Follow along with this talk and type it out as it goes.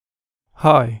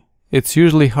Hi, it's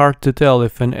usually hard to tell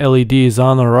if an LED is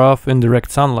on or off in direct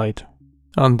sunlight.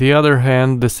 On the other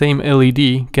hand, the same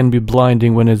LED can be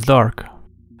blinding when it's dark.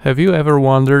 Have you ever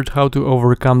wondered how to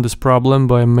overcome this problem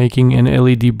by making an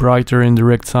LED brighter in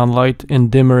direct sunlight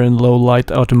and dimmer in low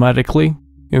light automatically?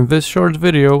 In this short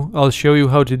video, I'll show you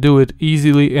how to do it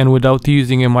easily and without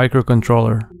using a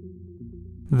microcontroller.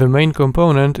 The main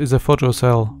component is a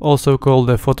photocell, also called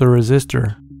a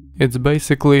photoresistor. It's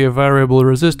basically a variable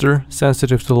resistor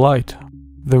sensitive to light.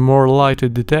 The more light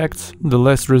it detects, the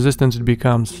less resistant it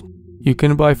becomes. You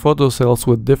can buy photocells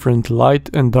with different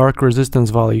light and dark resistance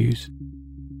values.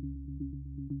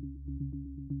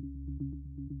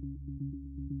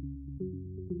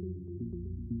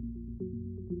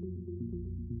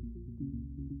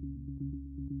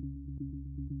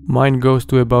 Mine goes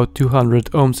to about 200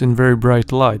 ohms in very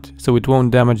bright light, so it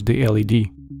won't damage the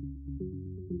LED.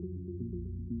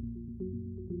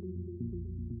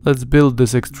 Let's build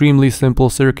this extremely simple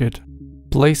circuit.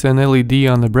 Place an LED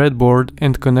on the breadboard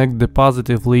and connect the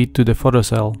positive lead to the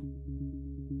photocell.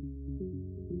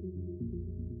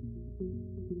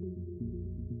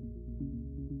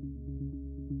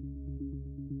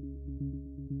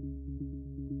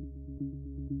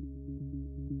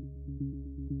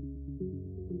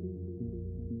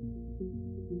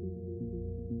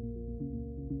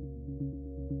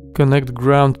 Connect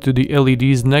ground to the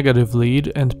LED's negative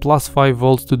lead and plus 5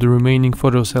 volts to the remaining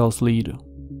photocell's lead.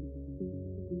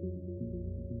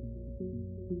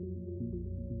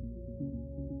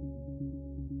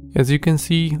 As you can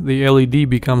see, the LED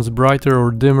becomes brighter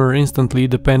or dimmer instantly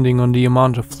depending on the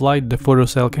amount of light the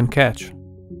photocell can catch.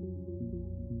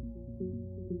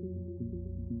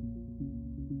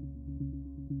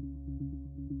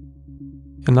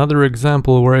 Another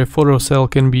example where a photocell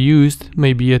can be used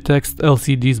may be a text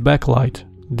LCD's backlight,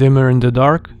 dimmer in the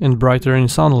dark and brighter in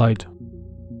sunlight.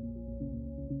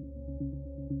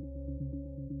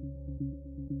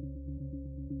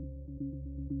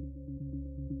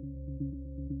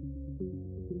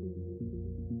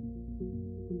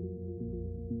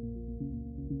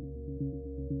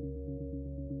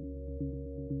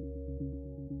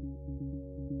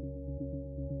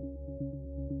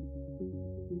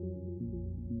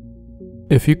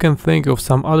 If you can think of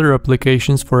some other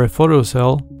applications for a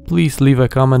photocell, please leave a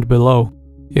comment below.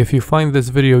 If you find this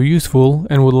video useful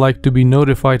and would like to be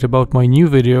notified about my new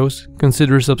videos,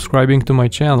 consider subscribing to my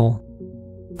channel.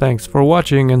 Thanks for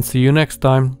watching and see you next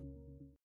time.